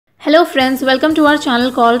Hello friends, welcome to our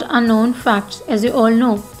channel called Unknown Facts. As you all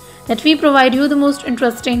know, that we provide you the most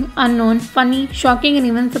interesting, unknown, funny, shocking and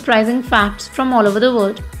even surprising facts from all over the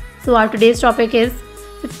world. So our today's topic is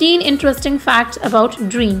 15 interesting facts about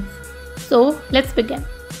dreams. So let's begin.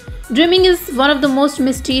 Dreaming is one of the most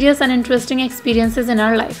mysterious and interesting experiences in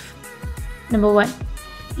our life. Number 1.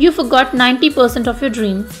 You forgot 90% of your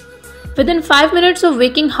dreams. Within 5 minutes of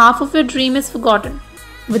waking, half of your dream is forgotten.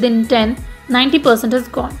 Within 10, 90% is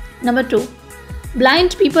gone. Number 2.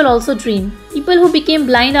 Blind people also dream. People who became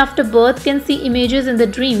blind after birth can see images in their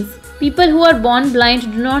dreams. People who are born blind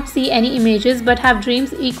do not see any images but have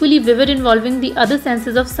dreams equally vivid involving the other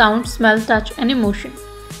senses of sound, smell, touch and emotion.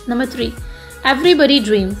 Number 3. Everybody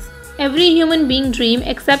dreams. Every human being dreams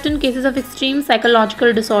except in cases of extreme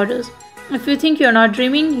psychological disorders. If you think you're not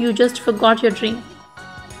dreaming, you just forgot your dream.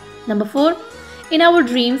 Number 4. In our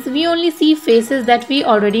dreams, we only see faces that we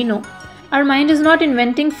already know. Our mind is not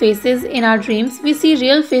inventing faces in our dreams. We see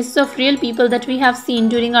real faces of real people that we have seen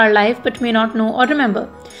during our life but may not know or remember.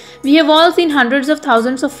 We have all seen hundreds of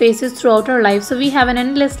thousands of faces throughout our life, so we have an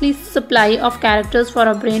endlessly supply of characters for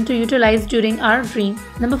our brain to utilize during our dream.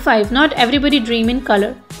 Number 5. Not everybody dream in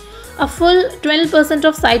color. A full 12%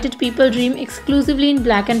 of sighted people dream exclusively in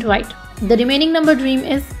black and white. The remaining number dream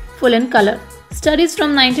is full in color. Studies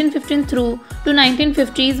from 1915 through to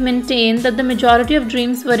 1950s maintain that the majority of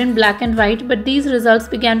dreams were in black and white, but these results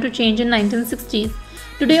began to change in 1960s.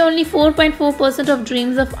 Today, only 4.4% of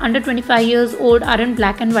dreams of under 25 years old are in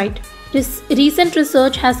black and white. This recent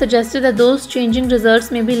research has suggested that those changing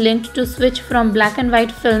results may be linked to switch from black and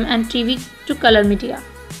white film and TV to color media.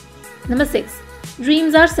 Number 6.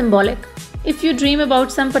 Dreams are symbolic. If you dream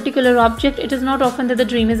about some particular object, it is not often that the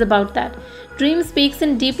dream is about that. Dream speaks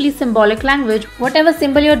in deeply symbolic language. Whatever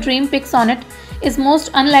symbol your dream picks on it is most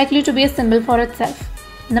unlikely to be a symbol for itself.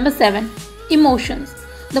 Number 7. Emotions.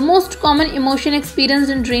 The most common emotion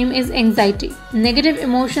experienced in dream is anxiety. Negative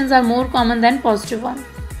emotions are more common than positive ones.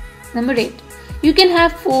 Number 8. You can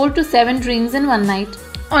have 4 to 7 dreams in one night.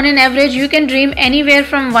 On an average, you can dream anywhere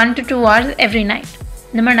from 1 to 2 hours every night.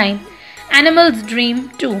 Number 9. Animals dream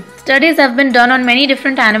too. Studies have been done on many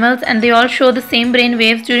different animals and they all show the same brain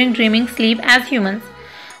waves during dreaming sleep as humans.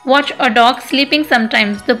 Watch a dog sleeping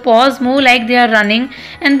sometimes. The paws move like they are running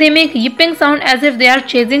and they make yipping sound as if they are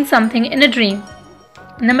chasing something in a dream.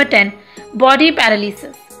 Number 10. Body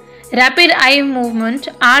paralysis. Rapid eye movement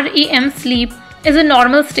 (REM) sleep is a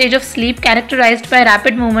normal stage of sleep characterized by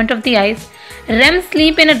rapid movement of the eyes. REM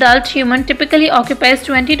sleep in adult human typically occupies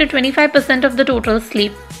 20 to 25% of the total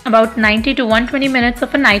sleep, about 90 to 120 minutes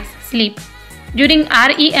of a night's sleep. During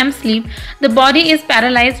REM sleep, the body is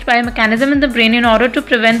paralyzed by a mechanism in the brain in order to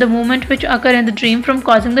prevent the movement which occur in the dream from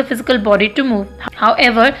causing the physical body to move.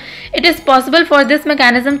 However, it is possible for this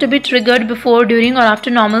mechanism to be triggered before, during or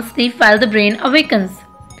after normal sleep while the brain awakens.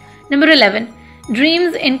 Number 11.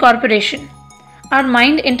 Dreams incorporation. Our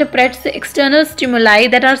mind interprets the external stimuli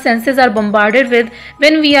that our senses are bombarded with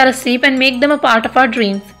when we are asleep and make them a part of our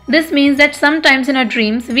dreams. This means that sometimes in our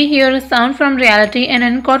dreams, we hear a sound from reality and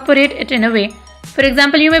incorporate it in a way. For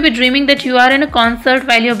example, you may be dreaming that you are in a concert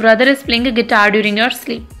while your brother is playing a guitar during your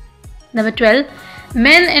sleep. Number 12.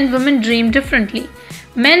 Men and women dream differently.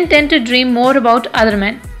 Men tend to dream more about other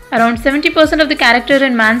men. Around 70% of the character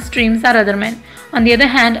in man's dreams are other men. On the other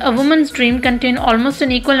hand, a woman's dream contains almost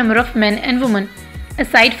an equal number of men and women.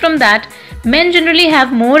 Aside from that, men generally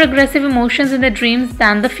have more aggressive emotions in their dreams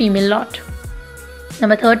than the female lot.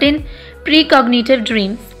 Number 13. Precognitive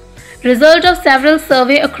dreams. Result of several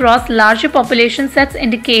surveys across larger population sets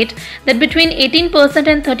indicate that between 18%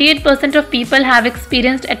 and 38% of people have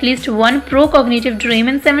experienced at least one procognitive dream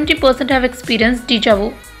and 70% have experienced déjà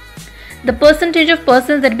vu. The percentage of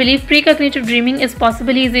persons that believe precognitive dreaming is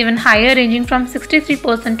possible is even higher, ranging from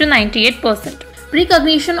 63% to 98%.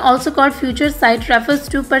 Precognition, also called future sight, refers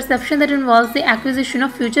to perception that involves the acquisition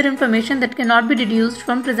of future information that cannot be deduced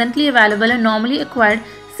from presently available and normally acquired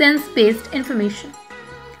sense-based information.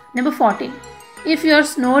 Number 14. If you are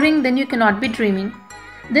snoring, then you cannot be dreaming.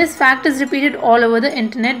 This fact is repeated all over the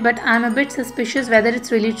internet, but I am a bit suspicious whether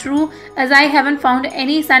it's really true, as I haven't found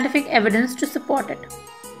any scientific evidence to support it.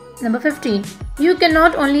 Number 15. You can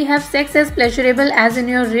not only have sex as pleasurable as in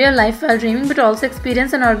your real life while dreaming, but also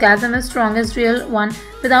experience an orgasm as strong as real one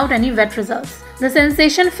without any wet results. The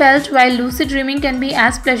sensation felt while lucid dreaming can be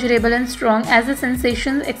as pleasurable and strong as the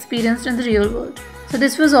sensations experienced in the real world. So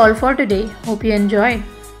this was all for today. Hope you enjoyed.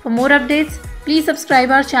 For more updates, please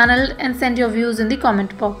subscribe our channel and send your views in the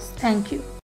comment box. Thank you.